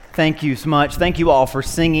Thank you so much. Thank you all for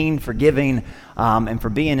singing, for giving, and for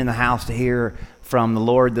being in the house to hear from the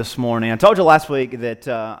Lord this morning. I told you last week that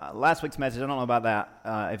last week's message, I don't know about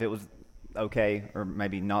that, if it was okay or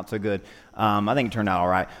maybe not so good. I think it turned out all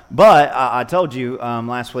right. But I told you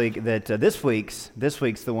last week that this week's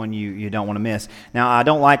the one you don't want to miss. Now,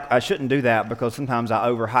 I shouldn't do that because sometimes I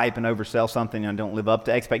overhype and oversell something and I don't live up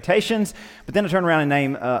to expectations. But then I turn around and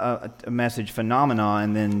name a message phenomena,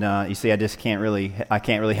 and then you see I can't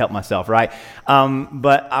really help myself, right?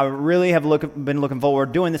 But I really have been looking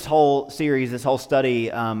forward doing this whole series, this whole study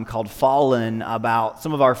called Fallen, about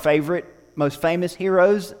some of our most famous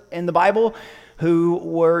heroes in the Bible who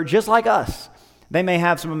were just like us. They may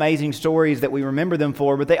have some amazing stories that we remember them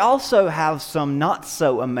for, but they also have some not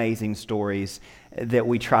so amazing stories that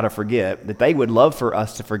we try to forget, that they would love for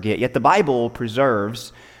us to forget. Yet the Bible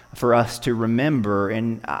preserves for us to remember.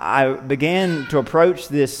 And I began to approach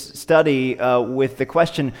this study with the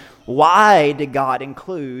question, why did God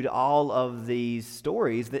include all of these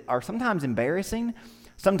stories that are sometimes embarrassing,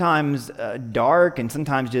 sometimes dark, and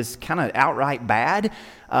sometimes just kind of outright bad,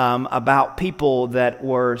 about people that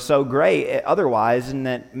were so great otherwise and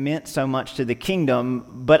that meant so much to the kingdom.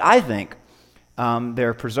 But I think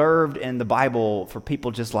they're preserved in the Bible for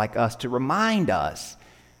people just like us to remind us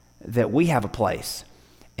that we have a place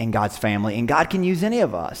in God's family, and God can use any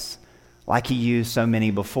of us like he used so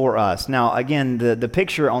many before us. Now, again, the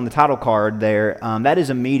picture on the title card there, that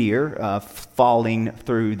is a meteor falling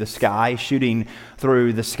through the sky, shooting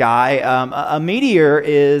through the sky. A meteor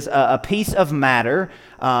is a piece of matter,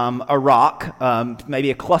 a rock,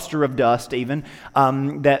 maybe a cluster of dust even,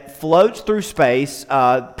 that floats through space,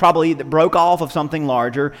 probably that broke off of something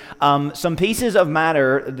larger. Some pieces of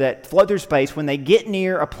matter that float through space, when they get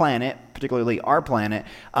near a planet, particularly our planet,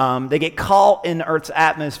 they get caught in Earth's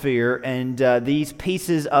atmosphere, and these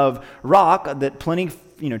pieces of rock that plenty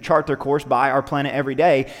chart their course by our planet every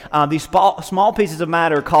day. These small pieces of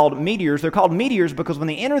matter called meteors. They're called meteors because when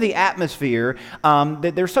they enter the atmosphere,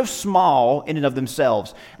 they're so small in and of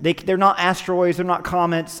themselves. They're not asteroids, they're not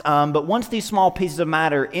comets, but once these small pieces of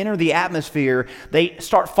matter enter the atmosphere, they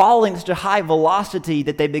start falling at such a high velocity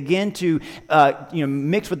that they begin to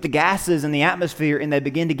mix with the gases in the atmosphere, and they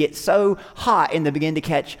begin to get so hot and they begin to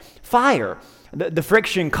catch fire. The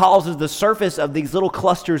friction causes the surface of these little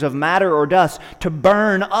clusters of matter or dust to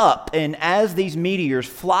burn up, and as these meteors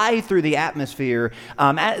fly through the atmosphere,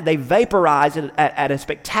 they vaporize at a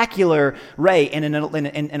spectacular rate and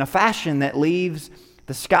in a fashion that leaves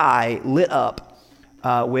the sky lit up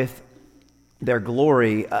with their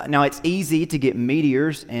glory. Now, it's easy to get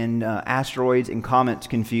meteors and asteroids and comets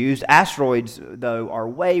confused. Asteroids, though, are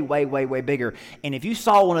way, way, way, way bigger. And if you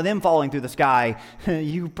saw one of them falling through the sky,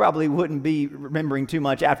 you probably wouldn't be remembering too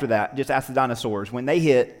much after that. Just ask the dinosaurs. When they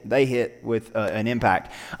hit with an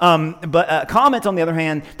impact. But comets, on the other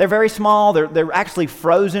hand, they're very small. They're actually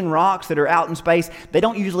frozen rocks that are out in space. They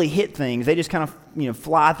don't usually hit things. They just kind of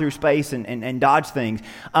fly through space and dodge things.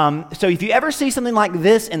 So if you ever see something like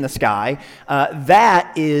this in the sky,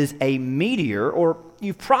 that is a meteor, or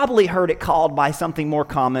you've probably heard it called by something more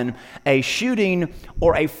common, a shooting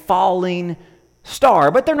or a falling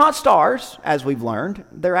star. But they're not stars, as we've learned.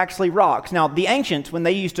 They're actually rocks. Now, the ancients, when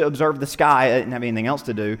they used to observe the sky, they didn't have anything else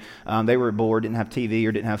to do. They were bored, didn't have TV,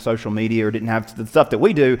 or didn't have social media, or didn't have the stuff that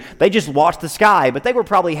we do. They just watched the sky, but they were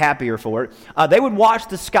probably happier for it. They would watch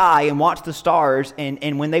the sky and watch the stars,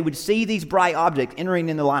 and when they would see these bright objects entering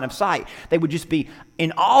in the line of sight, they would just be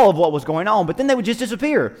in awe of what was going on, but then they would just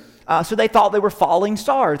disappear. So they thought they were falling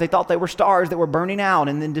stars. They thought they were stars that were burning out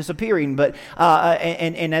and then disappearing. But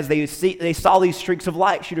and as they saw these streaks of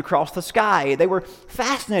light shoot across the sky, they were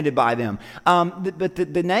fascinated by them. But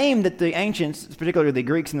the name that the ancients, particularly the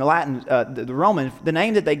Greeks and the Latins, the Romans, the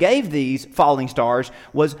name that they gave these falling stars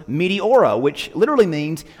was meteora, which literally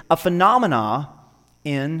means a phenomena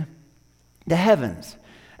in the heavens.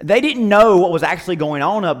 They didn't know what was actually going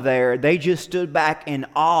on up there. They just stood back in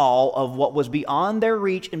awe of what was beyond their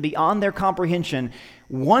reach and beyond their comprehension,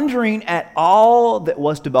 wondering at all that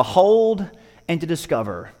was to behold and to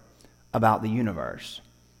discover about the universe.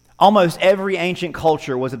 Almost every ancient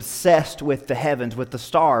culture was obsessed with the heavens, with the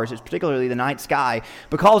stars, particularly the night sky,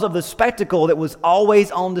 because of the spectacle that was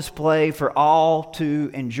always on display for all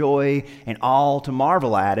to enjoy and all to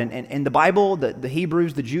marvel at. And the Bible, the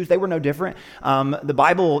Hebrews, the Jews, they were no different. The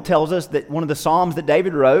Bible tells us that one of the Psalms that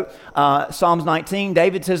David wrote, Psalms 19,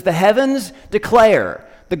 David says, "The heavens declare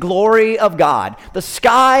the glory of God. The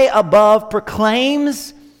sky above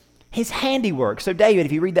proclaims his handiwork." So David,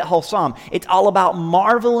 if you read that whole psalm, it's all about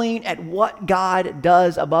marveling at what God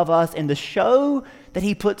does above us and the show that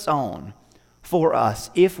he puts on for us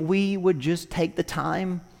if we would just take the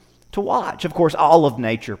time to watch. Of course, all of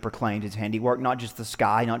nature proclaims its handiwork, not just the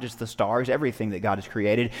sky, not just the stars, everything that God has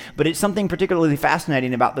created. But it's something particularly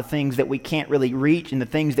fascinating about the things that we can't really reach and the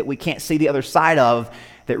things that we can't see the other side of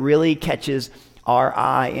that really catches our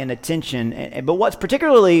eye and attention. But what's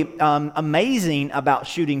particularly amazing about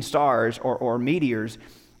shooting stars or meteors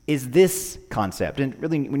is this concept. And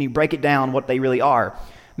really, when you break it down, what they really are.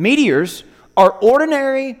 Meteors are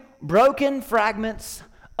ordinary, broken fragments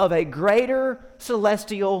of a greater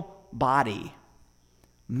celestial body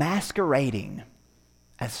masquerading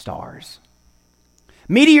as stars.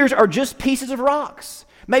 Meteors are just pieces of rocks.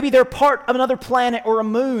 Maybe they're part of another planet or a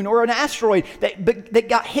moon or an asteroid that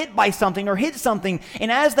got hit by something or hit something.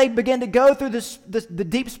 And as they begin to go through the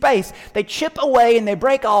deep space, they chip away and they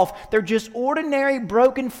break off. They're just ordinary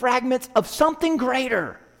broken fragments of something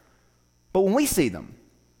greater. But when we see them,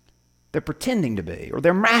 they're pretending to be, or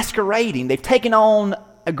they're masquerading. They've taken on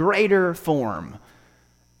a greater form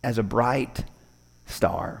as a bright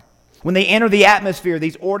star. When they enter the atmosphere,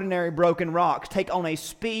 these ordinary broken rocks take on a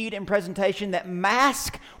speed and presentation that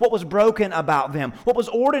mask what was broken about them, what was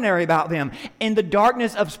ordinary about them in the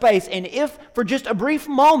darkness of space. And if for just a brief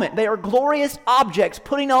moment they are glorious objects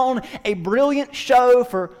putting on a brilliant show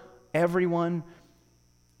for everyone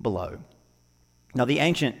below. Now, the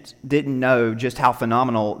ancients didn't know just how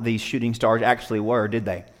phenomenal these shooting stars actually were, did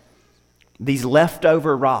they? These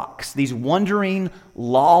leftover rocks, these wandering,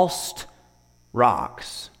 lost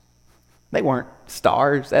rocks, they weren't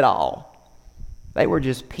stars at all. They were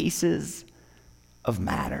just pieces of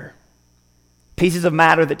matter. Pieces of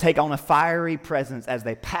matter that take on a fiery presence as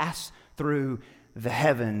they pass through the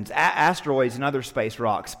heavens. Asteroids and other space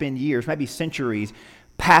rocks spend years, maybe centuries,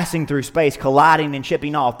 passing through space, colliding and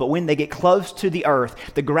chipping off. But when they get close to the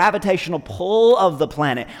earth, the gravitational pull of the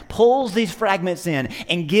planet pulls these fragments in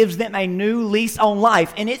and gives them a new lease on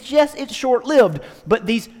life. And it's short-lived. But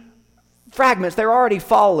these fragments, they're already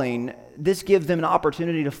falling. This gives them an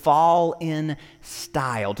opportunity to fall in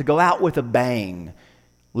style, to go out with a bang,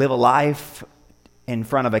 live a life in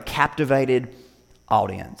front of a captivated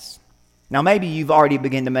audience. Now, maybe you've already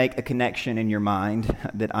begun to make a connection in your mind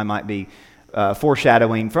that I might be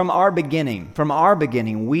foreshadowing. From our beginning,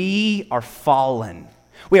 we are fallen.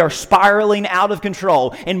 We are spiraling out of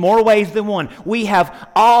control in more ways than one. We have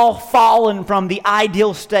all fallen from the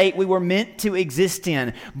ideal state we were meant to exist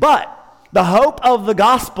in. But the hope of the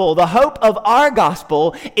gospel, the hope of our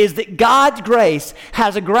gospel, is that God's grace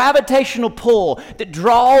has a gravitational pull that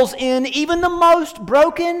draws in even the most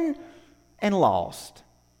broken and lost.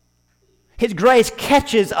 His grace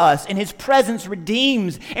catches us, and His presence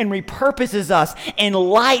redeems and repurposes us and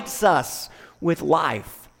lights us with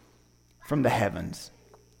life from the heavens.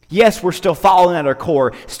 Yes, we're still fallen at our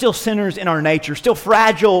core, still sinners in our nature, still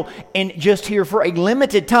fragile and just here for a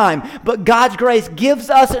limited time. But God's grace gives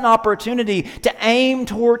us an opportunity to aim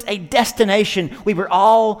towards a destination we were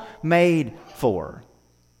all made for.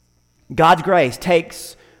 God's grace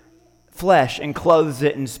takes flesh and clothes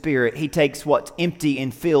it in spirit. He takes what's empty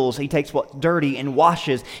and fills. He takes what's dirty and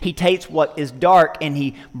washes. He takes what is dark and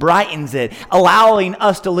He brightens it, allowing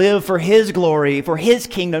us to live for His glory, for His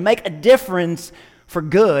kingdom, make a difference for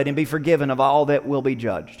good and be forgiven of all that will be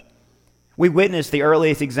judged. We witnessed the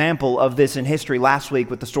earliest example of this in history last week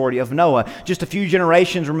with the story of Noah. Just a few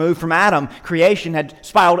generations removed from Adam, creation had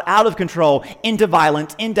spiraled out of control into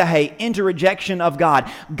violence, into hate, into rejection of God.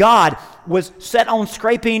 God was set on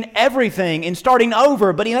scraping everything and starting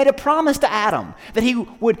over, but He made a promise to Adam that He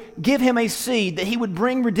would give him a seed, that he would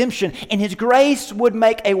bring redemption, and His grace would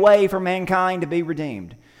make a way for mankind to be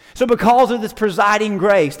redeemed. So because of this presiding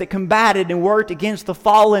grace that combated and worked against the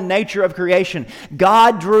fallen nature of creation,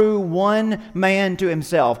 God drew one man to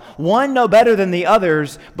Himself, one no better than the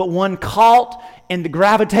others, but one caught in the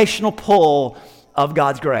gravitational pull of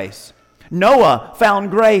God's grace. Noah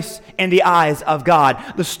found grace in the eyes of God.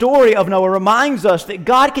 The story of Noah reminds us that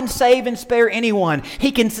God can save and spare anyone.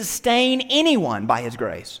 He can sustain anyone by His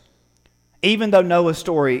grace. Even though Noah's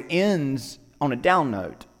story ends on a down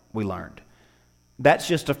note, we learned. That's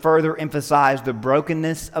just to further emphasize the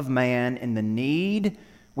brokenness of man and the need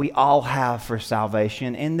we all have for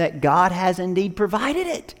salvation, and that God has indeed provided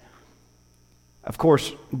it. Of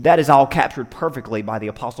course, that is all captured perfectly by the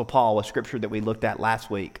Apostle Paul, a scripture that we looked at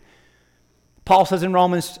last week. Paul says in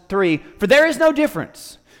Romans 3, "For there is no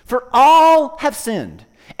difference, for all have sinned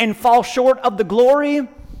and fall short of the glory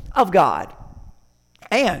of God.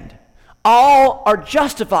 And all are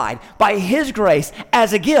justified by His grace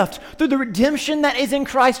as a gift through the redemption that is in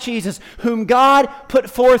Christ Jesus, whom God put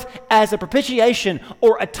forth as a propitiation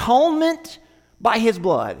or atonement by His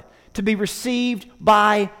blood, to be received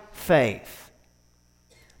by faith."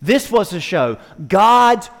 This was to show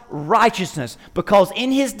God's righteousness, because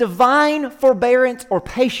in his divine forbearance or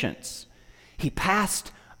patience, he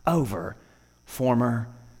passed over former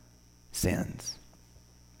sins.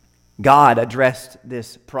 God addressed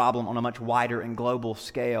this problem on a much wider and global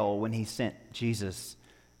scale when he sent Jesus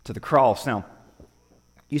to the cross. Now,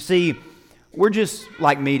 you see, we're just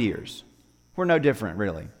like meteors. We're no different,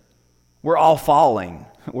 really. We're all falling.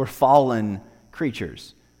 We're fallen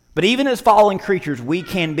creatures. But even as fallen creatures, we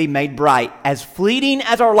can be made bright. As fleeting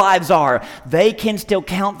as our lives are, they can still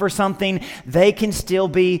count for something. They can still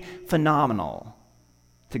be phenomenal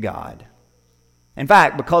to God. In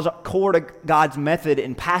fact, because core to God's method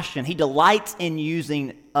and passion, he delights in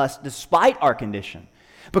using us despite our condition.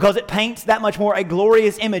 Because it paints that much more a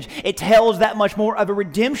glorious image. It tells that much more of a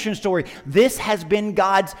redemption story. This has been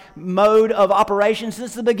God's mode of operation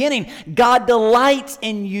since the beginning. God delights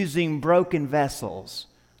in using broken vessels,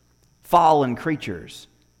 fallen creatures,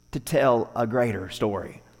 to tell a greater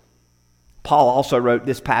story. Paul also wrote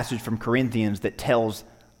this passage from Corinthians that tells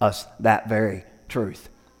us that very truth.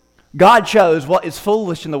 God chose what is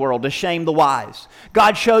foolish in the world to shame the wise.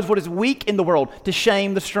 God chose what is weak in the world to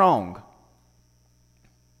shame the strong.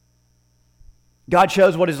 God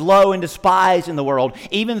chose what is low and despised in the world,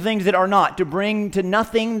 even things that are not, to bring to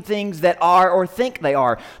nothing things that are or think they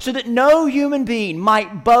are, so that no human being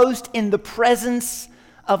might boast in the presence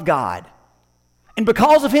of God. And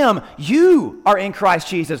because of him, you are in Christ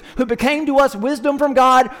Jesus, who became to us wisdom from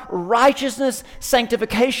God, righteousness,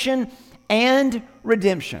 sanctification, and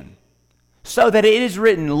redemption. So that it is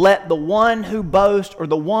written, let the one who boasts or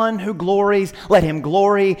the one who glories, let him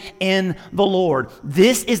glory in the Lord.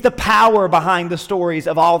 This is the power behind the stories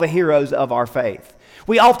of all the heroes of our faith.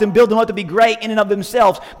 We often build them up to be great in and of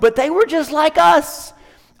themselves, but they were just like us.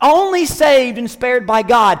 Only saved and spared by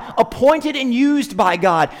God, appointed and used by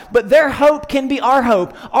God. But their hope can be our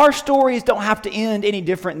hope. Our stories don't have to end any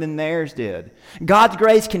different than theirs did. God's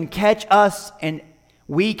grace can catch us, and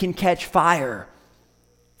we can catch fire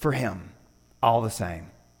for him all the same.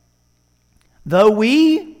 Though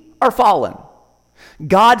we are fallen,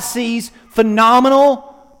 God sees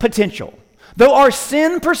phenomenal potential. Though our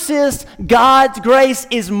sin persists, God's grace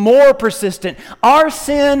is more persistent. Our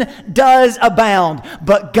sin does abound,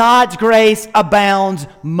 but God's grace abounds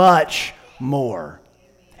much more.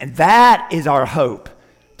 And that is our hope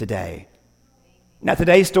today. Now,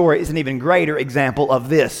 today's story is an even greater example of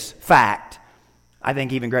this fact. I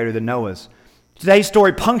think even greater than Noah's. Today's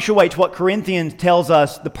story punctuates what Corinthians tells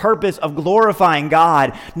us, the purpose of glorifying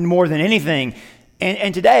God more than anything.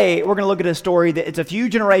 And today, we're going to look at a story that it's a few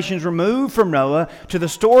generations removed from Noah to the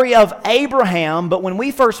story of Abraham. But when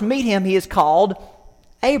we first meet him, he is called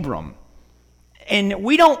Abram. And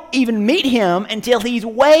we don't even meet him until he's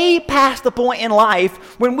way past the point in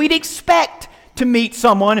life when we'd expect to meet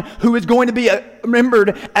someone who is going to be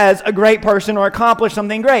remembered as a great person or accomplish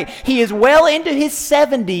something great. He is well into his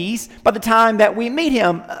 70s by the time that we meet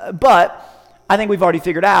him. But I think we've already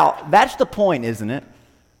figured out that's the point, isn't it?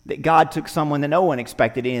 That God took someone that no one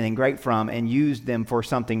expected anything great from and used them for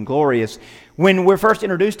something glorious. When we're first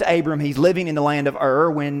introduced to Abram, he's living in the land of Ur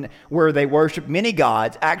where they worship many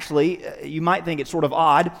gods. Actually, you might think it's sort of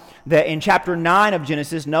odd that in chapter 9 of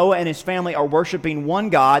Genesis, Noah and his family are worshiping one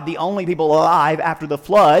God, the only people alive after the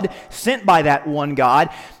flood, sent by that one God.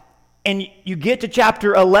 And you get to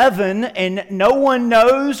chapter 11 and no one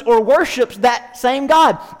knows or worships that same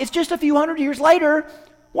God. It's just a few hundred years later.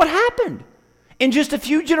 What happened? In just a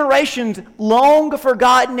few generations, long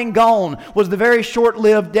forgotten and gone was the very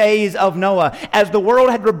short-lived days of Noah, as the world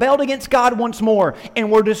had rebelled against God once more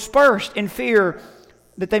and were dispersed in fear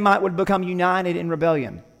that they would become united in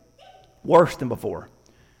rebellion. Worse than before.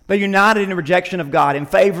 They united in rejection of God in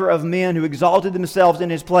favor of men who exalted themselves in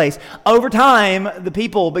his place. Over time, the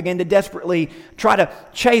people began to desperately try to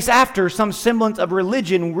chase after some semblance of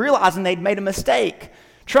religion, realizing they'd made a mistake.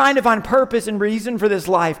 Trying to find purpose and reason for this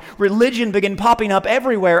life. Religion began popping up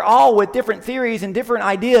everywhere, all with different theories and different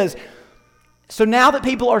ideas. So now that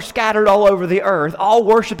people are scattered all over the earth, all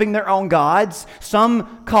worshiping their own gods,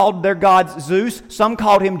 some called their gods Zeus, some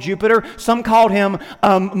called him Jupiter, some called him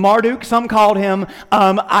Marduk, some called him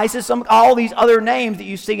Isis, all these other names that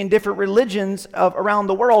you see in different religions around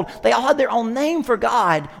the world. They all had their own name for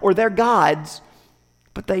God or their gods,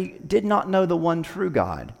 but they did not know the one true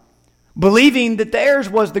God. Believing that theirs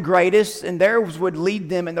was the greatest and theirs would lead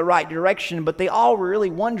them in the right direction, but they all were really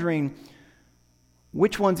wondering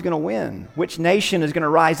which one's going to win, which nation is going to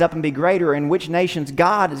rise up and be greater, and which nation's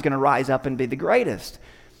God is going to rise up and be the greatest.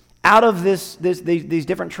 Out of these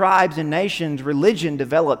different tribes and nations, religion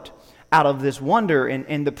developed out of this wonder,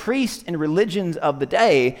 and the priests and religions of the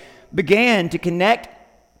day began to connect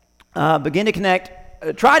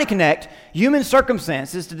try to connect human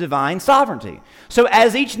circumstances to divine sovereignty. So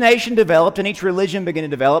as each nation developed and each religion began to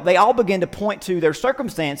develop, they all began to point to their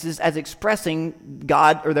circumstances as expressing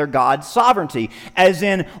God or their God's sovereignty. As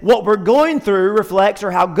in, what we're going through reflects, or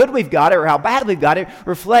how good we've got it or how bad we've got it,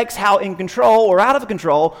 reflects how in control or out of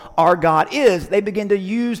control our God is. They begin to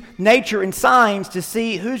use nature and signs to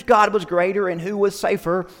see whose God was greater and who was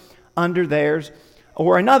safer under theirs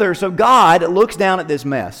or another. So God looks down at this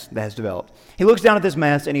mess that has developed. He looks down at this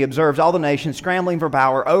mess and he observes all the nations scrambling for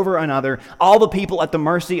power over another, all the people at the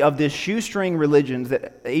mercy of this shoestring religions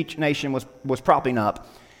that each nation was propping up.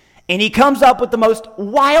 And he comes up with the most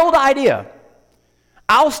wild idea.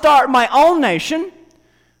 I'll start my own nation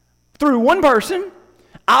through one person.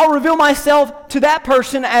 I'll reveal myself to that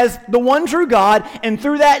person as the one true God, and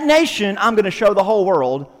through that nation, I'm going to show the whole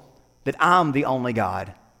world that I'm the only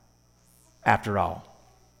God after all.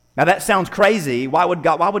 Now that sounds crazy. Why would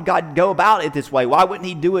God go about it this way? Why wouldn't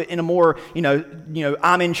he do it in a more,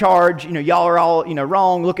 I'm in charge, y'all are all,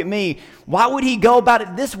 wrong, look at me. Why would he go about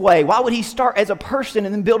it this way? Why would he start as a person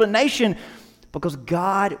and then build a nation? Because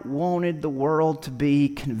God wanted the world to be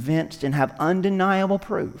convinced and have undeniable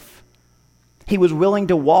proof. He was willing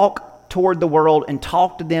to walk toward the world and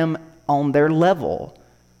talk to them on their level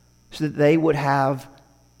so that they would have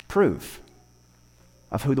proof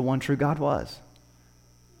of who the one true God was.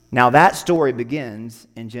 Now that story begins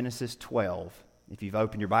in Genesis 12. If you've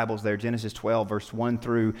opened your Bibles there, Genesis 12, verse 1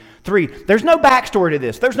 through 3. There's no backstory to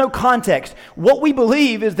this. There's no context. What we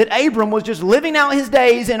believe is that Abram was just living out his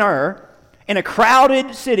days in Ur, in a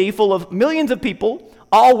crowded city full of millions of people,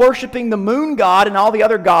 all worshiping the moon god and all the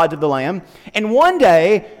other gods of the land. And one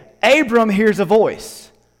day, Abram hears a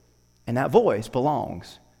voice, and that voice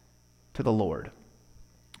belongs to the Lord.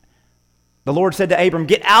 The Lord said to Abram,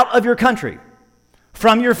 "Get out of your country,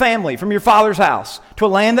 from your family, from your father's house, to a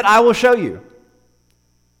land that I will show you.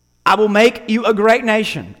 I will make you a great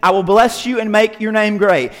nation. I will bless you and make your name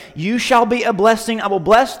great. You shall be a blessing. I will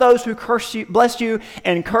bless those who bless you,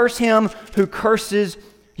 and curse him who curses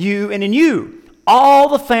you. And in you, all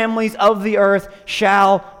the families of the earth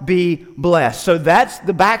shall be blessed." So that's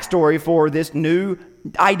the backstory for this new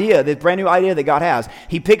idea, this brand new idea that God has.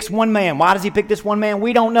 He picks one man. Why does he pick this one man?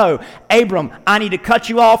 We don't know. Abram, I need to cut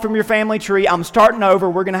you off from your family tree. I'm starting over.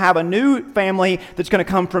 We're going to have a new family that's going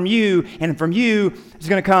to come from you, and from you is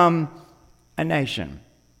going to come a nation.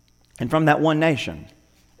 And from that one nation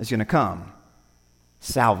is going to come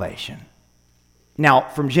salvation. Now,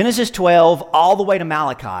 from Genesis 12 all the way to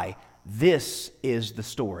Malachi, this is the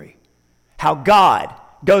story. How God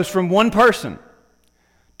goes from one person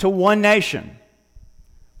to one nation,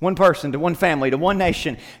 one person to one family to one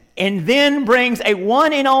nation, and then brings a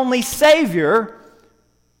one and only Savior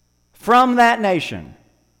from that nation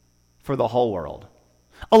for the whole world.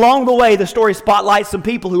 Along the way, the story spotlights some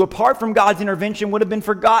people who, apart from God's intervention, would have been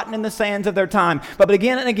forgotten in the sands of their time. But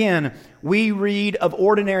again and again, we read of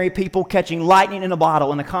ordinary people catching lightning in a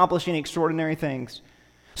bottle and accomplishing extraordinary things.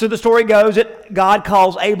 So the story goes that God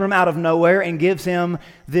calls Abram out of nowhere and gives him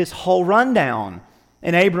this whole rundown.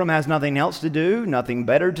 And Abram has nothing else to do, nothing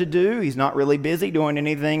better to do. He's not really busy doing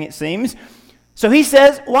anything, it seems. So he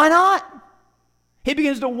says, why not? He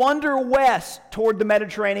begins to wander west toward the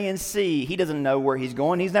Mediterranean Sea. He doesn't know where he's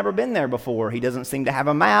going. He's never been there before. He doesn't seem to have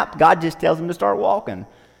a map. God just tells him to start walking.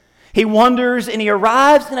 He wanders and he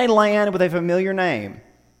arrives in a land with a familiar name.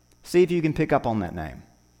 See if you can pick up on that name.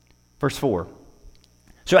 Verse 4.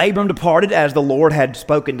 So Abram departed as the Lord had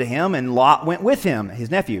spoken to him, and Lot went with him, his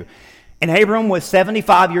nephew. And Abram was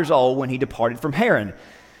 75 years old when he departed from Haran.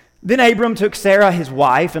 Then Abram took Sarah his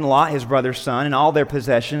wife, and Lot his brother's son, and all their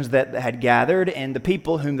possessions that had gathered, and the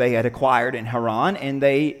people whom they had acquired in Haran, and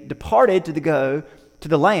they departed to go to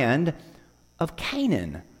the land of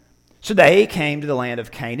Canaan. So they came to the land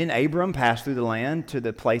of Canaan. Abram passed through the land to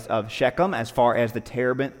the place of Shechem, as far as the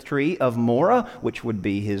terebinth tree of Moreh, which would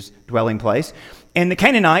be his dwelling place. And the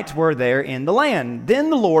Canaanites were there in the land. Then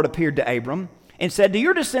the Lord appeared to Abram and said, "To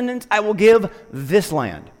your descendants I will give this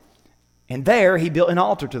land." And there he built an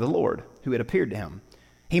altar to the Lord, who had appeared to him.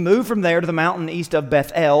 He moved from there to the mountain east of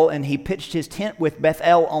Bethel, and he pitched his tent with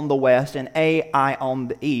Bethel on the west and Ai on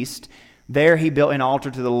the east. There he built an altar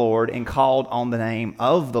to the Lord and called on the name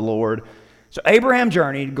of the Lord. So Abraham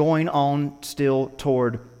journeyed, going on still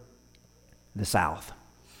toward the south.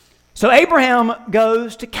 So Abraham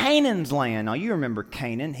goes to Canaan's land. Now you remember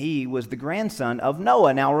Canaan. He was the grandson of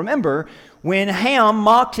Noah. Now remember, when Ham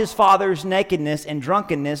mocked his father's nakedness and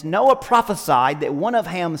drunkenness, Noah prophesied that one of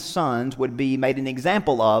Ham's sons would be made an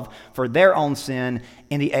example of for their own sin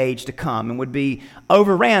in the age to come and would be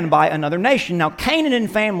overran by another nation. Now Canaan and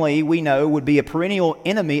family, we know, would be a perennial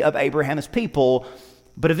enemy of Abraham's people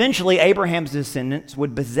But eventually Abraham's descendants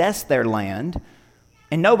would possess their land,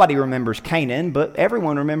 and nobody remembers Canaan, but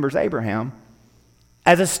everyone remembers Abraham,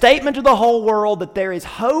 as a statement to the whole world that there is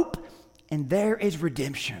hope and there is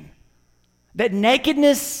redemption. That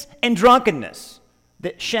nakedness and drunkenness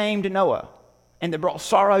that shamed Noah and that brought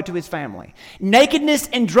sorrow to his family. Nakedness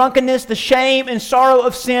and drunkenness, the shame and sorrow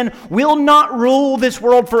of sin will not rule this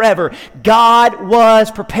world forever. God was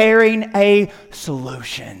preparing a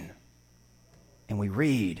solution. And we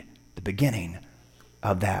read the beginning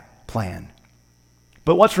of that plan.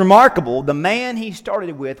 But what's remarkable, the man he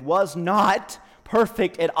started with was not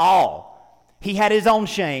perfect at all. He had his own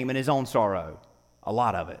shame and his own sorrow, a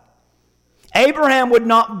lot of it. Abraham would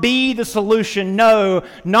not be the solution, no,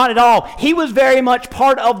 not at all. He was very much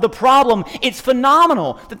part of the problem. It's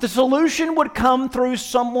phenomenal that the solution would come through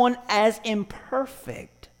someone as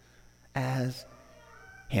imperfect as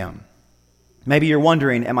him. Maybe you're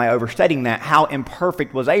wondering, am I overstating that? How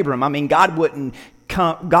imperfect was Abram? I mean, God wouldn't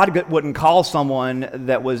call someone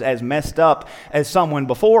that was as messed up as someone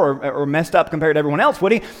before or messed up compared to everyone else,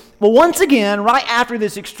 would he? Well, once again, right after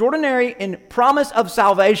this extraordinary and promise of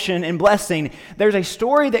salvation and blessing, there's a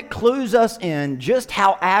story that clues us in just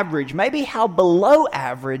how average, maybe how below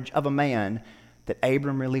average of a man that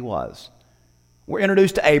Abram really was. We're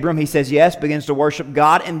introduced to Abram. He says yes, begins to worship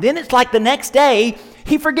God, and then it's like the next day,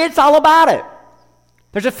 he forgets all about it.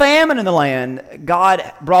 There's a famine in the land God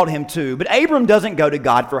brought him to, but Abram doesn't go to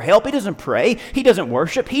God for help. He doesn't pray. He doesn't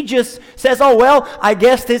worship. He just says, oh, well, I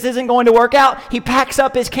guess this isn't going to work out. He packs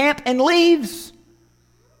up his camp and leaves.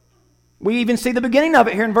 We even see the beginning of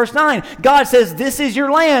it here in verse 9. God says, this is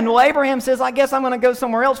your land. Well, Abraham says, I guess I'm going to go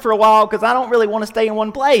somewhere else for a while because I don't really want to stay in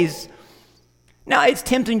one place. Now, it's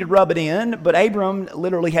tempting to rub it in, but Abram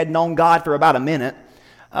literally had known God for about a minute.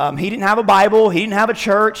 He didn't have a Bible. He didn't have a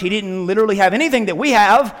church. He didn't literally have anything that we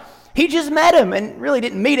have. He just met him and really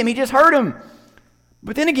didn't meet him. He just heard him.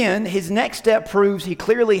 But then again, his next step proves he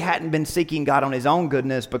clearly hadn't been seeking God on his own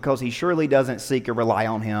goodness because he surely doesn't seek or rely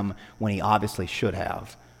on him when he obviously should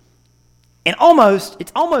have. And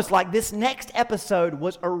it's almost like this next episode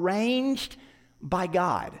was arranged by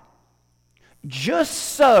God, just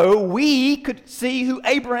so we could see who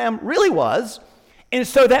Abraham really was, and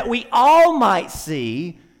so that we all might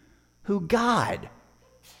see who God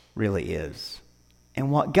really is and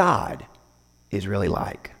what God is really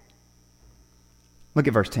like. Look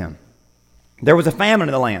at verse 10. There was a famine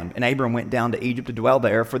in the land, and Abram went down to Egypt to dwell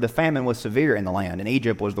there, for the famine was severe in the land, and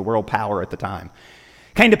Egypt was the world power at the time.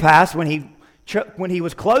 Came to pass, when he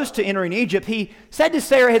was close to entering Egypt, he said to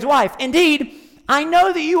Sarah his wife, indeed, I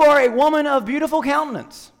know that you are a woman of beautiful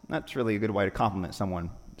countenance. That's really a good way to compliment someone.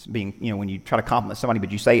 Being, when you try to compliment somebody,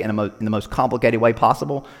 but you say it in the most complicated way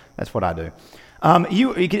possible. That's what I do.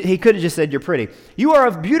 He could have just said, you're pretty. You are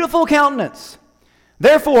of beautiful countenance.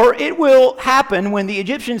 Therefore, it will happen when the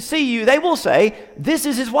Egyptians see you, they will say, this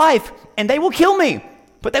is his wife, and they will kill me,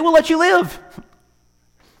 but they will let you live.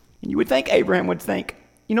 And you would think Abraham would think,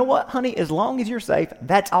 you know what, honey, as long as you're safe,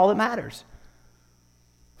 that's all that matters.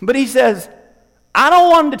 But he says, I don't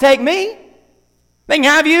want them to take me. They can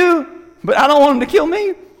have you, but I don't want them to kill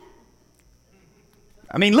me.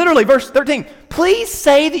 I mean, literally, verse 13, please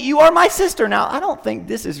say that you are my sister. Now, I don't think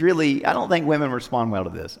women respond well to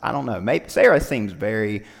this. I don't know. Maybe Sarah seems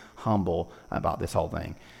very humble about this whole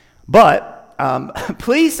thing. But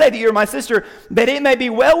please say that you're my sister, that it may be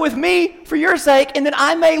well with me for your sake, and that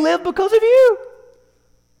I may live because of you.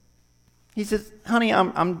 He says, honey,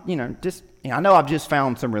 I know I've just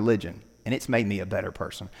found some religion, and it's made me a better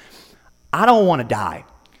person. I don't want to die.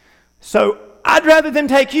 So I'd rather them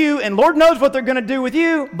take you, and Lord knows what they're going to do with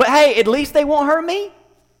you, but hey, at least they won't hurt me.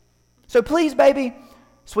 So please, baby,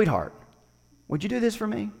 sweetheart, would you do this for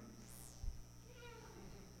me?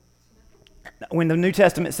 When the New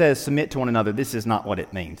Testament says submit to one another, this is not what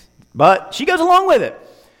it means. But she goes along with it.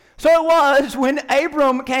 So it was when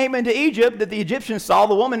Abram came into Egypt that the Egyptians saw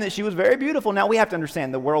the woman, that she was very beautiful. Now we have to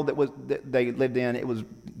understand the world that they lived in.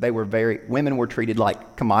 Women were treated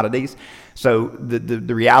like commodities. So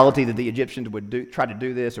the reality that the Egyptians would try to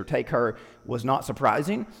do this or take her was not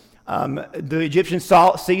surprising. The Egyptians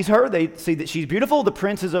sees her. They see that she's beautiful. The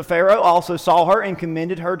princes of Pharaoh also saw her and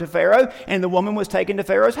commended her to Pharaoh, and the woman was taken to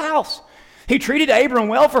Pharaoh's house. He treated Abram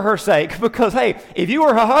well for her sake because, hey, if you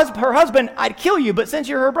were her husband, I'd kill you. But since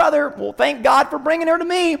you're her brother, well, thank God for bringing her to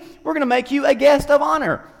me. We're going to make you a guest of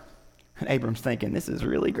honor. And Abram's thinking, this is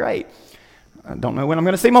really great. I don't know when I'm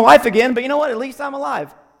going to see my wife again, but you know what? At least I'm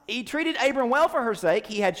alive. He treated Abram well for her sake.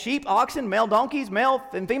 He had sheep, oxen, male donkeys, male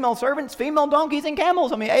and female servants, female donkeys, and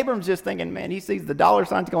camels. I mean, Abram's just thinking, man, he sees the dollar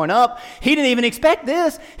signs going up. He didn't even expect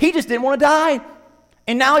this. He just didn't want to die.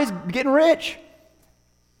 And now he's getting rich.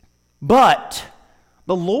 But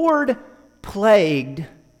the Lord plagued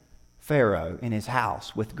Pharaoh in his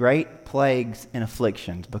house with great plagues and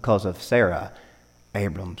afflictions because of Sarah,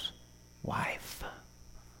 Abram's wife.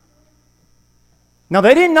 Now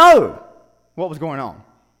they didn't know what was going on.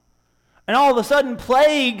 And all of a sudden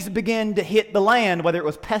plagues began to hit the land, whether it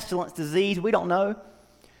was pestilence, disease, we don't know.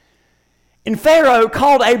 And Pharaoh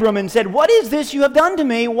called Abram and said, "What is this you have done to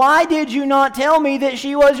me? Why did you not tell me that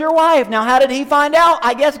she was your wife?" Now, how did he find out?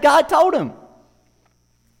 I guess God told him.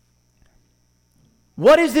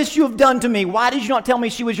 "What is this you have done to me? Why did you not tell me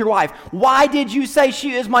she was your wife? Why did you say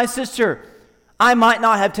she is my sister? I might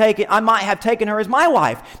have taken her as my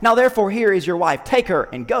wife. Now, therefore, here is your wife. Take her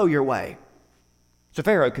and go your way." So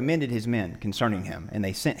Pharaoh commended his men concerning him, and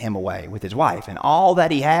they sent him away with his wife and all that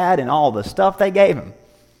he had and all the stuff they gave him.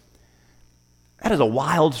 That is a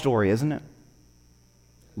wild story, isn't it?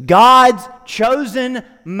 God's chosen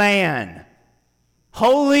man,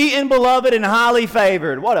 holy and beloved and highly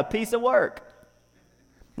favored. What a piece of work.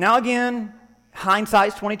 Now again,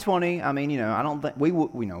 hindsight's 2020. I mean, I don't think I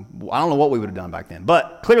don't know what we would have done back then,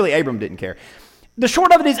 but clearly Abram didn't care. The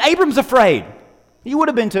short of it is Abram's afraid. You would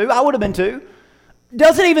have been too. I would have been too.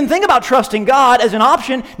 Doesn't even think about trusting God as an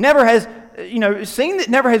option. Never has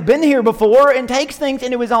never has been here before, and takes things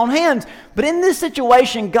into his own hands. But in this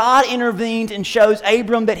situation, God intervenes and shows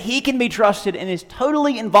Abram that he can be trusted and is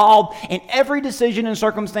totally involved in every decision and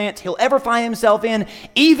circumstance he'll ever find himself in,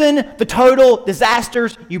 even the total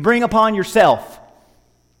disasters you bring upon yourself.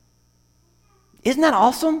 Isn't that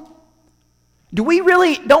awesome?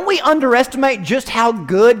 Don't we underestimate just how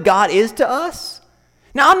good God is to us?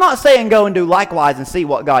 Now, I'm not saying go and do likewise and see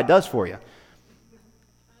what God does for you.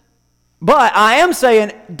 But I am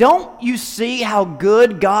saying, don't you see how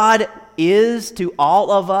good God is to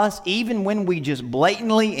all of us, even when we just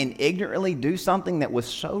blatantly and ignorantly do something that was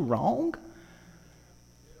so wrong?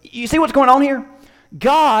 You see what's going on here?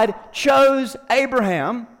 God chose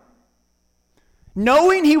Abraham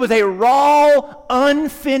knowing he was a raw,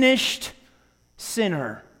 unfinished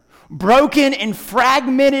sinner, broken and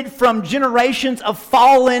fragmented from generations of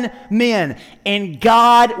fallen men. And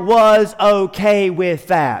God was okay with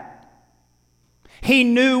that. He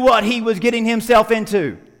knew what he was getting himself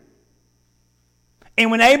into.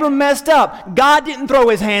 And when Abram messed up, God didn't throw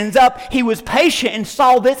his hands up. He was patient and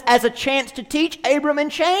saw this as a chance to teach Abram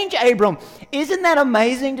and change Abram. Isn't that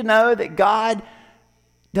amazing to know that God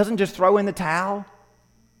doesn't just throw in the towel?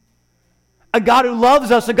 A God who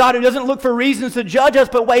loves us, a God who doesn't look for reasons to judge us,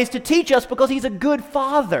 but ways to teach us because he's a good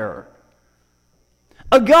father.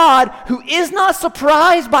 A God who is not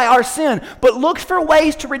surprised by our sin, but looks for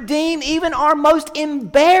ways to redeem even our most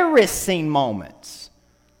embarrassing moments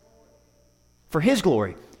for his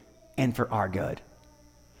glory and for our good.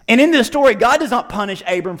 And in this story, God does not punish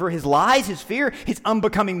Abram for his lies, his fear, his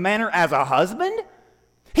unbecoming manner as a husband.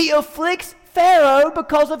 He afflicts Pharaoh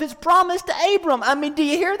because of his promise to Abram. I mean, do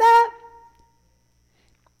you hear that?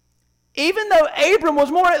 Even though Abram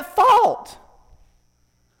was more at fault,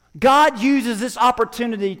 God uses this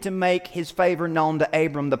opportunity to make his favor known to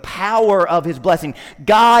Abram, the power of his blessing.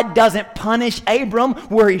 God doesn't punish Abram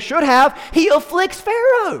where he should have. He afflicts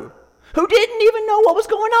Pharaoh, who didn't even know what was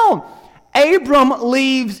going on. Abram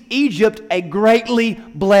leaves Egypt a greatly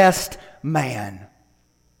blessed man.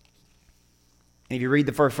 And if you read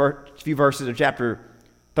the first few verses of chapter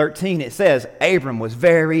 13, it says, Abram was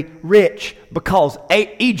very rich because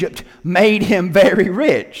Egypt made him very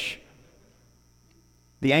rich.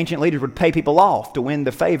 The ancient leaders would pay people off to win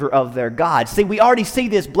the favor of their God. See, we already see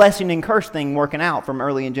this blessing and curse thing working out from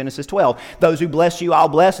early in Genesis 12. Those who bless you, I'll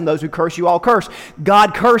bless, and those who curse you, I'll curse.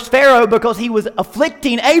 God cursed Pharaoh because he was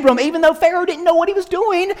afflicting Abram, even though Pharaoh didn't know what he was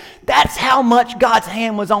doing. That's how much God's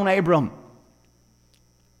hand was on Abram.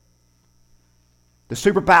 The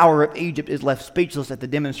superpower of Egypt is left speechless at the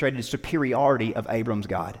demonstrated superiority of Abram's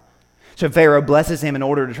God. So Pharaoh blesses him in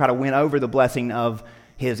order to try to win over the blessing of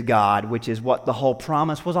his God, which is what the whole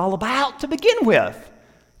promise was all about to begin with,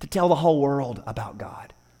 to tell the whole world about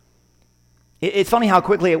God. It's funny how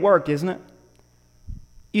quickly it worked, isn't it?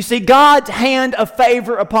 You see, God's hand of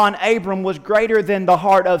favor upon Abram was greater than the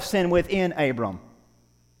heart of sin within Abram.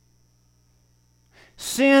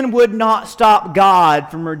 Sin would not stop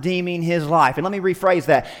God from redeeming his life. And let me rephrase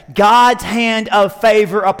that. God's hand of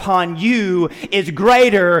favor upon you is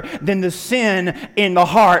greater than the sin in the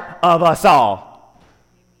heart of us all.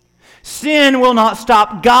 Sin will not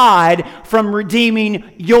stop God from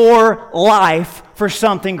redeeming your life for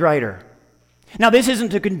something greater. Now, this isn't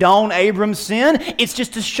to condone Abram's sin. It's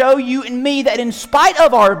just to show you and me that in spite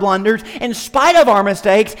of our blunders, in spite of our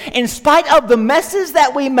mistakes, in spite of the messes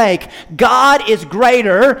that we make, God is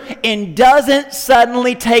greater and doesn't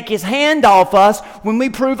suddenly take his hand off us when we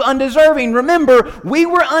prove undeserving. Remember, we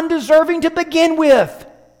were undeserving to begin with.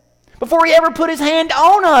 Before he ever put his hand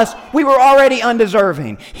on us, we were already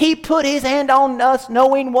undeserving. He put his hand on us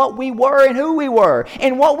knowing what we were and who we were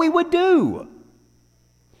and what we would do.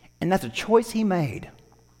 And that's a choice he made,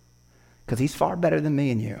 because he's far better than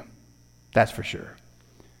me and you. That's for sure.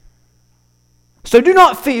 So do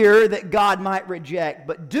not fear that God might reject,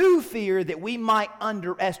 but do fear that we might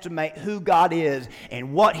underestimate who God is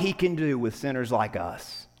and what he can do with sinners like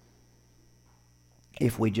us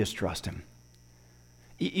if we just trust him.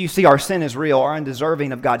 You see, our sin is real. Our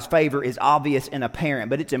undeserving of God's favor is obvious and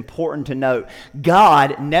apparent, but it's important to note,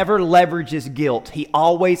 God never leverages guilt. He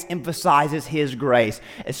always emphasizes his grace,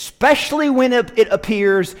 especially when it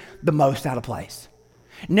appears the most out of place.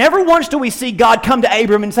 Never once do we see God come to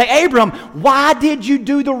Abram and say, Abram, why did you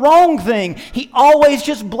do the wrong thing? He always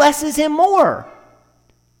just blesses him more.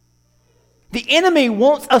 The enemy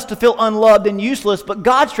wants us to feel unloved and useless, but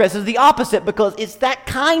God stresses the opposite, because it's that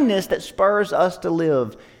kindness that spurs us to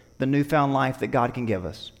live the newfound life that God can give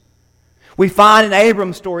us. We find in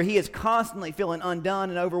Abram's story, he is constantly feeling undone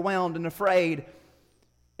and overwhelmed and afraid.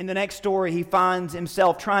 In the next story, he finds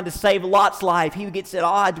himself trying to save Lot's life. He gets at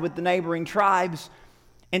odds with the neighboring tribes.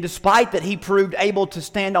 And despite that he proved able to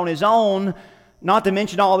stand on his own, not to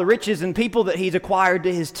mention all the riches and people that he's acquired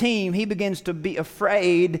to his team, he begins to be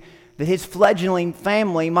afraid that his fledgling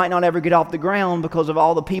family might not ever get off the ground because of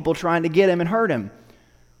all the people trying to get him and hurt him.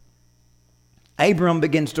 Abram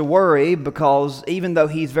begins to worry because even though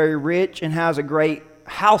he's very rich and has a great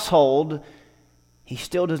household, he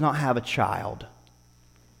still does not have a child.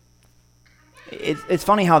 It's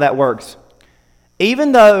funny how that works.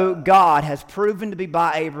 Even though God has proven to be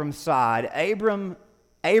by Abram's side,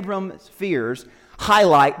 Abram's fears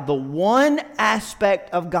highlight the one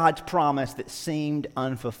aspect of God's promise that seemed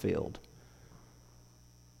unfulfilled.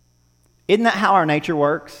 Isn't that how our nature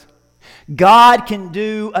works? God can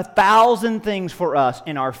do 1,000 things for us,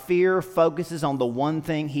 and our fear focuses on the one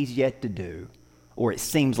thing he's yet to do, or it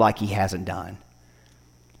seems like he hasn't done.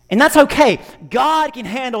 And that's okay. God can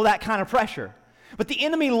handle that kind of pressure. But the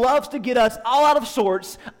enemy loves to get us all out of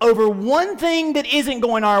sorts over one thing that isn't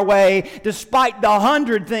going our way, despite the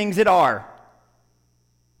 100 things that are.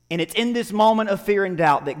 And it's in this moment of fear and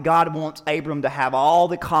doubt that God wants Abram to have all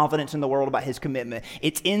the confidence in the world about his commitment.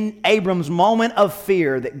 It's in Abram's moment of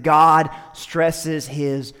fear that God stresses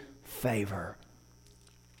his favor.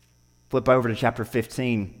 Flip over to chapter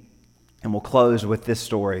 15, and we'll close with this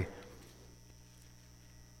story.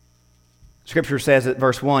 Scripture says at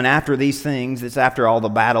verse 1, after these things, it's after all the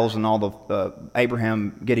battles and all the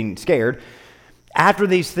Abraham getting scared. After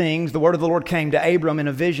these things, the word of the Lord came to Abram in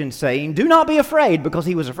a vision, saying, do not be afraid, because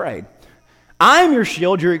he was afraid. I am your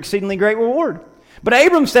shield, your exceedingly great reward. But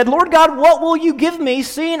Abram said, Lord God, what will you give me,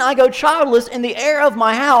 seeing I go childless, and the heir of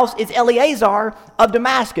my house is Eleazar of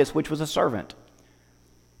Damascus, which was a servant?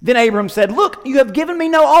 Then Abram said, look, you have given me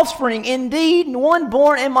no offspring. Indeed, one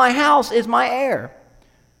born in my house is my heir.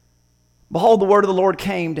 Behold, the word of the Lord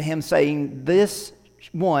came to him, saying, this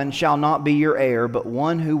one shall not be your heir, but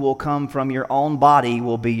one who will come from your own body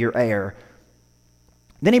will be your heir.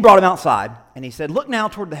 Then he brought him outside, and he said, look now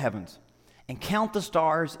toward the heavens, and count the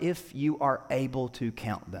stars if you are able to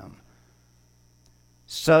count them.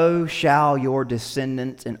 So shall your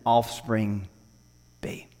descendants and offspring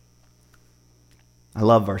be. I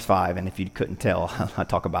love verse 5, and if you couldn't tell, I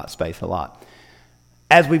talk about space a lot.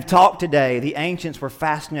 As we've talked today, the ancients were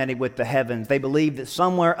fascinated with the heavens. They believed that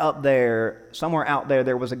somewhere out there,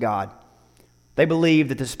 there was a God. They believed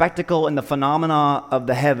that the spectacle and the phenomena of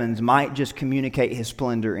the heavens might just communicate his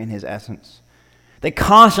splendor and his essence. They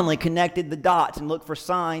constantly connected the dots and looked for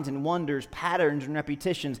signs and wonders, patterns and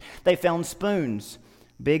repetitions. They found spoons,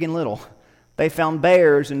 big and little. They found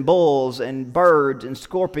bears and bulls and birds and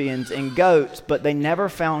scorpions and goats, but they never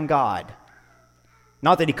found God.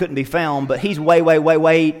 Not that he couldn't be found, but he's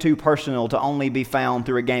way too personal to only be found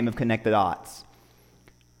through a game of connect the dots.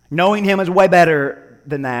 Knowing him is way better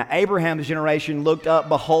than that. Abraham's generation looked up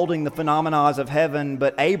beholding the phenomena of heaven,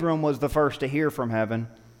 but Abram was the first to hear from heaven.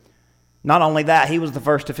 Not only that, he was the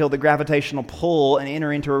first to feel the gravitational pull and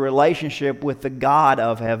enter into a relationship with the God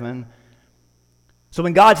of heaven. So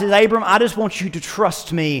when God says, Abram, I just want you to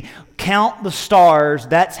trust me. Count the stars.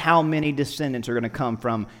 That's how many descendants are going to come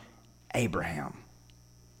from Abraham.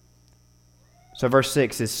 So verse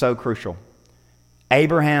 6 is so crucial.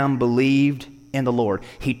 Abraham believed in the Lord.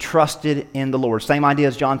 He trusted in the Lord. Same idea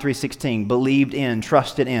as John 3:16, believed in,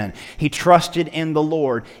 trusted in. He trusted in the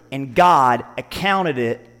Lord, and God accounted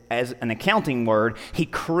it as an accounting word. He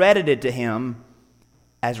credited to him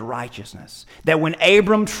as righteousness. That when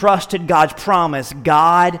Abram trusted God's promise,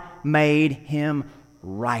 God made him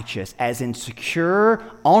righteous, as in secure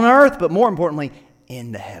on earth, but more importantly,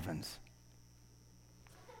 in the heavens.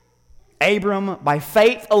 Abram, by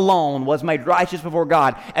faith alone, was made righteous before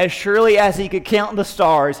God. As surely as he could count the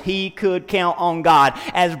stars, he could count on God.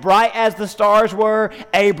 As bright as the stars were,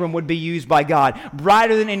 Abram would be used by God.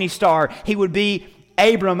 Brighter than any star, he would be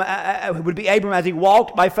Abram as he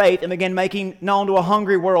walked by faith and began making known to a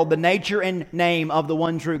hungry world the nature and name of the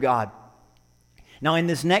one true God. Now, in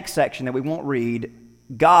this next section that we won't read,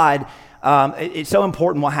 God, it's so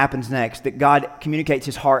important what happens next, that God communicates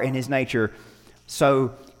his heart and his nature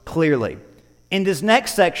so clearly. In this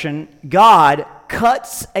next section, God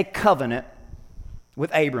cuts a covenant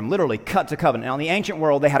with Abram, literally cuts a covenant. Now, in the ancient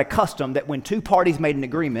world, they had a custom that when two parties made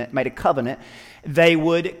a covenant, they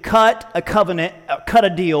would cut a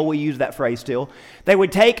deal, we use that phrase still. They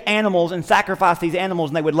would take animals and sacrifice these animals,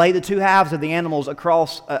 and they would lay the two halves of the animals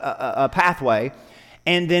across a pathway,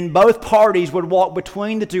 and then both parties would walk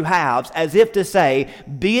between the two halves as if to say,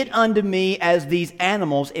 be it unto me as these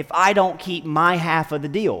animals if I don't keep my half of the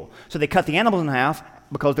deal. So they cut the animals in half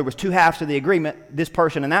because there was two halves to the agreement, this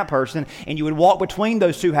person and that person, and you would walk between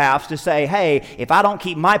those two halves to say, hey, if I don't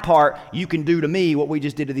keep my part, you can do to me what we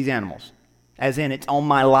just did to these animals. As in, it's on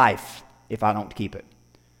my life if I don't keep it.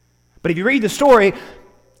 But if you read the story,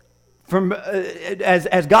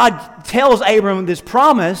 as God tells Abram this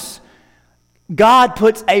promise, God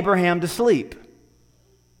puts Abraham to sleep.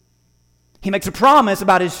 He makes a promise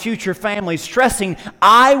about his future family, stressing,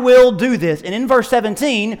 I will do this. And in verse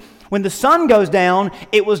 17, when the sun goes down,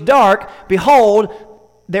 it was dark. Behold,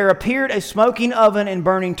 there appeared a smoking oven and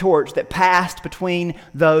burning torch that passed between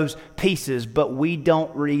those pieces. But we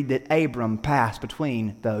don't read that Abram passed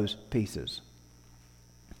between those pieces.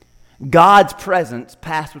 God's presence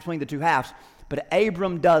passed between the two halves, but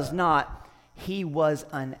Abram does not. He was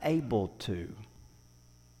unable to.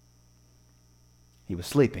 He was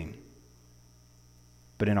sleeping.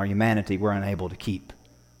 But in our humanity, we're unable to keep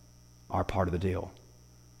our part of the deal.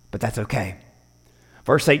 But that's okay.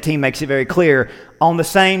 Verse 18 makes it very clear. On the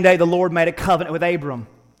same day, the Lord made a covenant with Abram.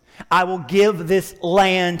 I will give this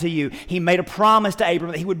land to you. He made a promise to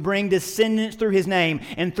Abram that he would bring descendants through his name.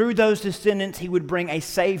 And through those descendants, he would bring a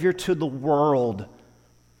Savior to the world. It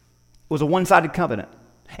was a one-sided covenant.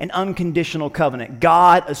 An unconditional covenant.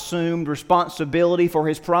 God assumed responsibility for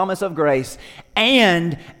his promise of grace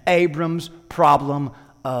and Abram's problem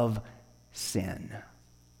of sin.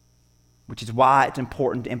 Which is why it's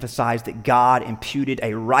important to emphasize that God imputed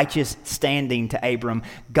a righteous standing to Abram.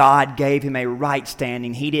 God gave him a right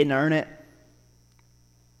standing. He didn't earn it.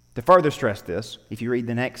 To further stress this, if you read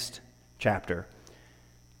the next chapter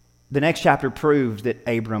proves that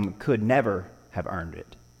Abram could never have earned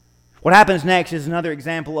it. What happens next is another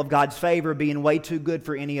example of God's favor being way too good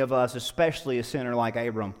for any of us, especially a sinner like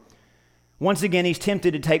Abram. Once again, he's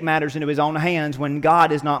tempted to take matters into his own hands when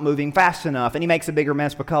God is not moving fast enough, and he makes a bigger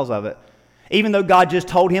mess because of it. Even though God just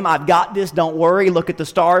told him, I've got this, don't worry, look at the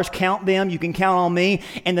stars, count them, you can count on me.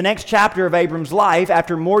 In the next chapter of Abram's life,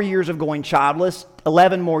 after more years of going childless,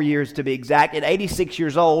 11 more years to be exact, at 86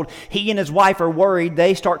 years old, he and his wife are worried.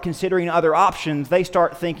 They start considering other options. They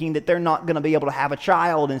start thinking that they're not going to be able to have a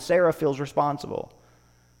child, and Sarah feels responsible.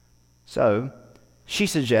 So she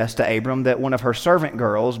suggests to Abram that one of her servant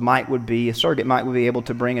girls might be able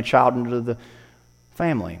to bring a child into the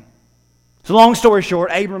family. So long story short,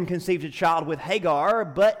 Abram conceives a child with Hagar,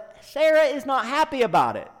 but Sarah is not happy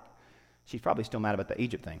about it. She's probably still mad about the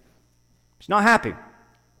Egypt thing. She's not happy.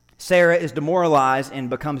 Sarah is demoralized and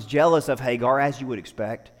becomes jealous of Hagar, as you would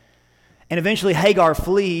expect. And eventually Hagar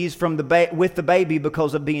flees with the baby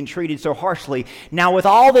because of being treated so harshly. Now with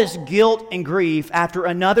all this guilt and grief, after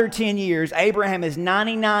another 10 years, Abraham is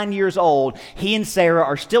 99 years old. He and Sarah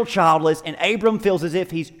are still childless, and Abram feels as if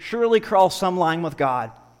he's surely crossed some line with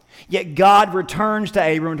God. Yet God returns to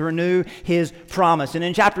Abram to renew his promise. And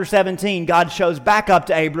in chapter 17, God shows back up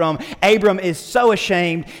to Abram. Abram is so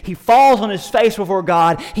ashamed. He falls on his face before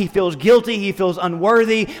God. He feels guilty. He feels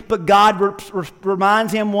unworthy. But God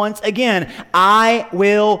reminds him once again, I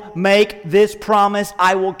will make this promise.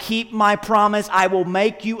 I will keep my promise. I will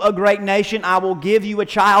make you a great nation. I will give you a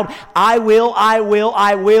child. I will,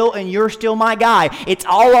 and you're still my guy. It's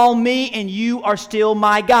all on me, and you are still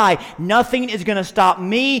my guy. Nothing is going to stop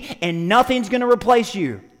me, and nothing's going to replace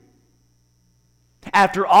you.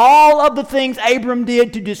 After all of the things Abram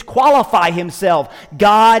did to disqualify himself,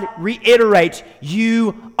 God reiterates,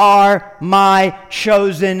 "You are my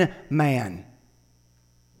chosen man."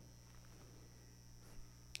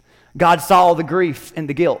 God saw the grief and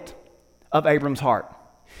the guilt of Abram's heart.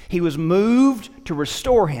 He was moved to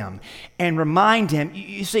restore him and remind him.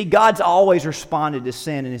 You see, God's always responded to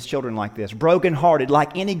sin in his children like this, brokenhearted,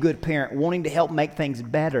 like any good parent, wanting to help make things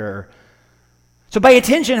better. So pay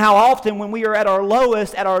attention how often when we are at our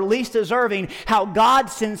lowest, at our least deserving, how God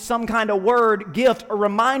sends some kind of word, gift, or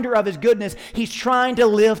reminder of his goodness. He's trying to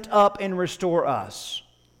lift up and restore us.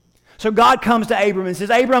 So God comes to Abram and says,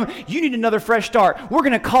 "Abram, you need another fresh start. We're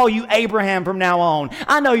going to call you Abraham from now on.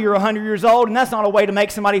 I know you're 100 years old, and that's not a way to make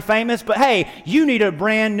somebody famous, but hey, you need a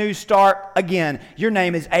brand new start again. Your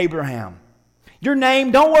name is Abraham. Your name,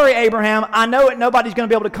 don't worry, Abraham. I know it. Nobody's going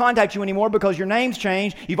to be able to contact you anymore because your name's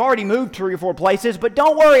changed. You've already moved 3 or 4 places, but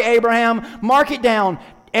don't worry, Abraham. Mark it down.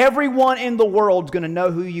 Everyone in the world's going to know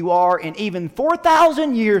who you are, and even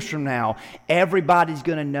 4,000 years from now, everybody's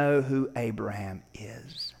going to know who Abraham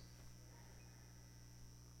is.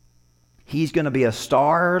 He's going to be a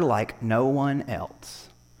star like no one else."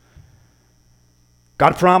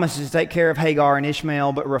 God promises to take care of Hagar and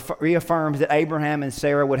Ishmael, but reaffirms that Abraham and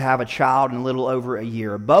Sarah would have a child in a little over a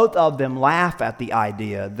year. Both of them laugh at the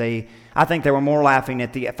idea. I think they were more laughing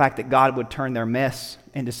at the fact that God would turn their mess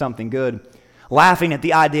into something good. Laughing at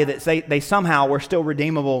the idea that they somehow were still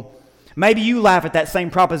redeemable. Maybe you laugh at that same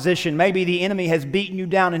proposition. Maybe the enemy has beaten you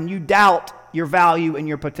down and you doubt your value and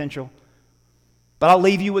your potential. But I'll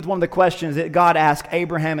leave you with one of the questions that God asked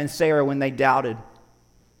Abraham and Sarah when they doubted.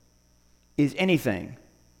 Is anything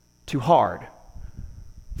too hard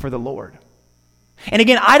for the Lord? And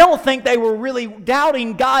again, I don't think they were really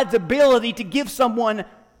doubting God's ability to give someone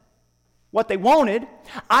what they wanted.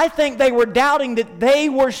 I think they were doubting that they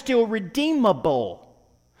were still redeemable.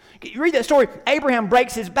 You read that story, Abraham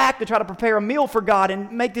breaks his back to try to prepare a meal for God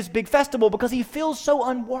and make this big festival because he feels so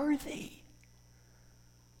unworthy.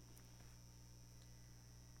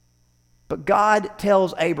 But God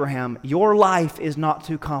tells Abraham, your life is not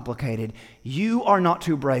too complicated. You are not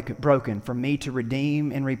too broken for me to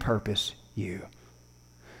redeem and repurpose you.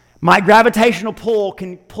 My gravitational pull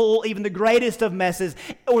can pull even the greatest of messes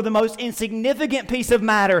or the most insignificant piece of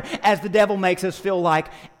matter, as the devil makes us feel like,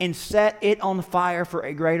 and set it on fire for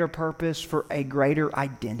a greater purpose, for a greater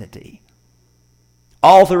identity.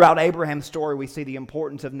 All throughout Abraham's story, we see the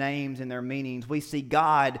importance of names and their meanings. We see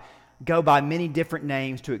God go by many different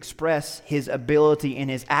names to express his ability and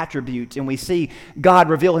his attributes. And we see God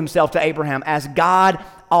reveal himself to Abraham as God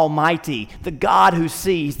Almighty, the God who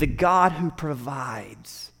sees, the God who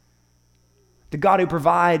provides. The God who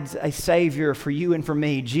provides a Savior for you and for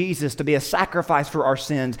me, Jesus, to be a sacrifice for our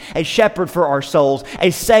sins, a shepherd for our souls, a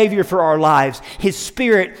Savior for our lives, his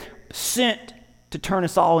Spirit sent to turn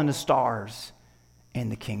us all into stars in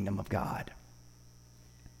the kingdom of God.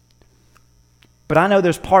 But I know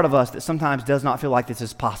there's part of us that sometimes does not feel like this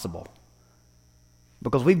is possible,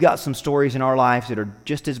 because we've got some stories in our lives that are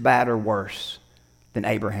just as bad or worse than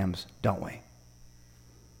Abraham's, don't we?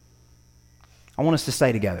 I want us to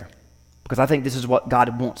say together, because I think this is what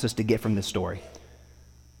God wants us to get from this story.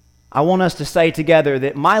 I want us to say together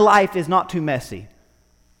that my life is not too messy,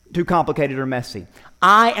 too complicated or messy.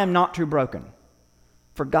 I am not too broken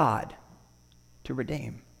for God to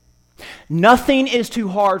redeem. Nothing is too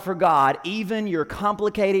hard for God, even your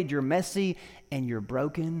complicated, your messy, and your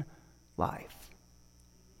broken life.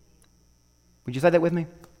 Would you say that with me?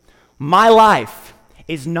 My life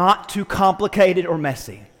is not too complicated or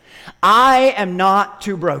messy. I am not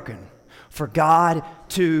too broken for God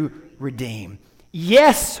to redeem.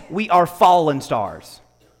 Yes, we are fallen stars,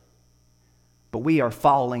 but we are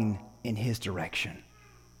falling in his direction.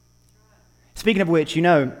 Speaking of which, you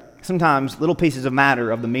know, sometimes little pieces of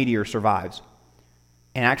matter of the meteor survives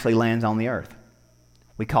and actually lands on the earth.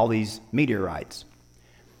 We call these meteorites.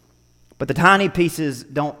 But the tiny pieces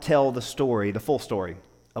don't tell the story, the full story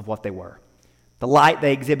of what they were. The light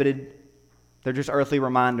they exhibited, they're just earthly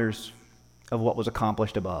reminders of what was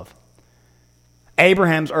accomplished above.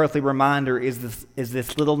 Abraham's earthly reminder is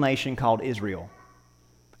this little nation called Israel,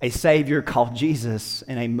 a Savior called Jesus,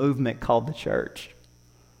 and a movement called the church.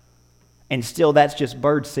 And still, that's just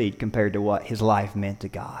birdseed compared to what his life meant to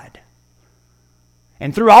God.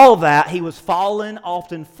 And through all of that, he was fallen,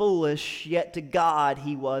 often foolish, yet to God,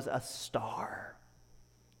 he was a star.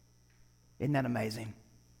 Isn't that amazing?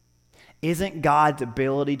 Isn't God's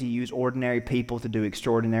ability to use ordinary people to do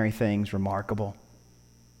extraordinary things remarkable?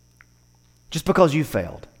 Just because you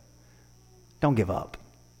failed, don't give up.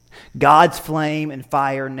 God's flame and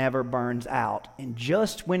fire never burns out. And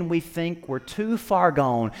just when we think we're too far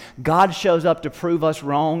gone, God shows up to prove us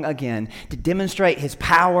wrong again, to demonstrate his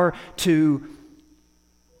power to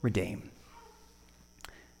redeem.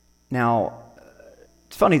 Now,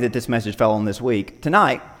 it's funny that this message fell on this week.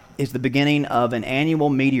 Tonight is the beginning of an annual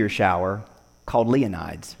meteor shower called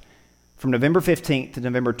Leonids. From November 15th to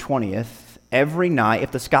November 20th, every night,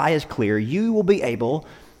 if the sky is clear, you will be able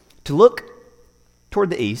to look toward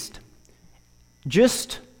the east,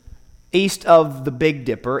 just east of the Big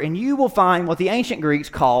Dipper, and you will find what the ancient Greeks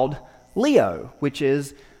called Leo, which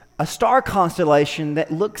is a star constellation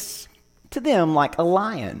that looks to them like a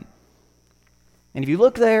lion. And if you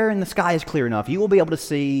look there and the sky is clear enough, you will be able to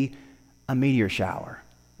see a meteor shower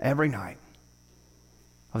every night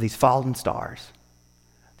of these fallen stars,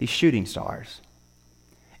 these shooting stars.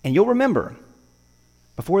 And you'll remember,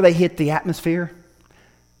 before they hit the atmosphere,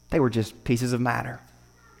 they were just pieces of matter.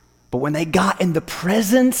 But when they got in the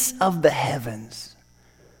presence of the heavens,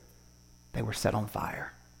 they were set on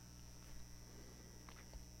fire.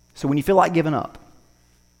 So when you feel like giving up,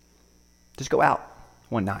 just go out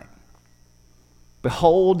one night.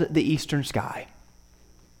 Behold the eastern sky.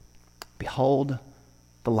 Behold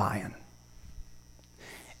the lion.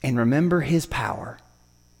 And remember his power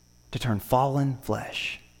to turn fallen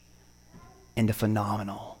flesh into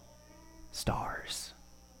phenomenal stars.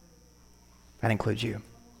 That includes you.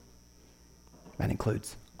 That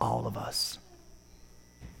includes all of us.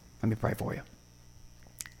 Let me pray for you.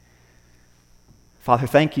 Father,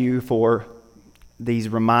 thank you for these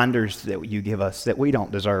reminders that you give us that we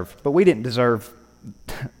don't deserve. But we didn't deserve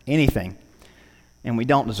anything, and we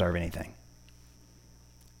don't deserve anything.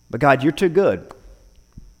 But God, you're too good.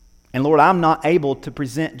 And Lord, I'm not able to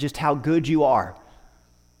present just how good you are.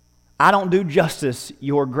 I don't do justice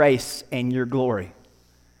your grace and your glory.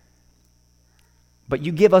 But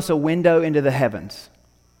you give us a window into the heavens,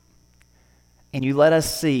 and you let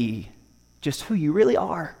us see just who you really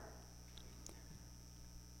are.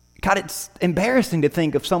 God, it's embarrassing to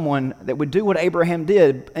think of someone that would do what Abraham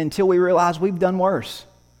did until we realize we've done worse.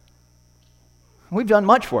 We've done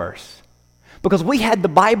much worse. Because we had the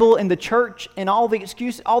Bible and the church and all the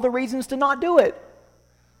excuses, all the reasons to not do it.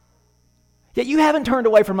 Yet you haven't turned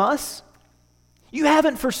away from us. You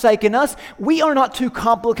haven't forsaken us. We are not too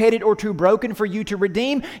complicated or too broken for you to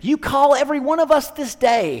redeem. You call every one of us this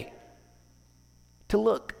day to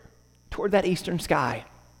look toward that eastern sky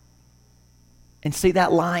and see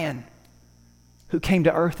that lion who came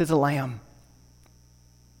to earth as a lamb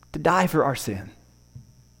to die for our sin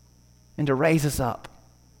and to raise us up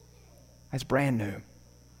as brand new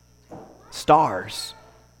stars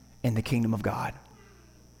in the kingdom of God.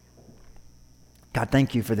 God,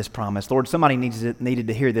 thank you for this promise. Lord, somebody needed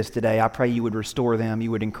to hear this today. I pray you would restore them,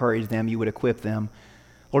 you would encourage them, you would equip them.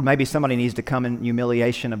 Lord, maybe somebody needs to come in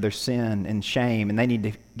humiliation of their sin and shame, and they need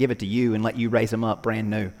to give it to you and let you raise them up brand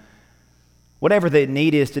new. Whatever the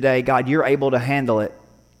need is today, God, you're able to handle it,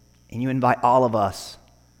 and you invite all of us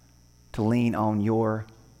to lean on your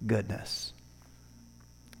goodness.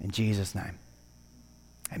 In Jesus' name,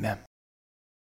 amen.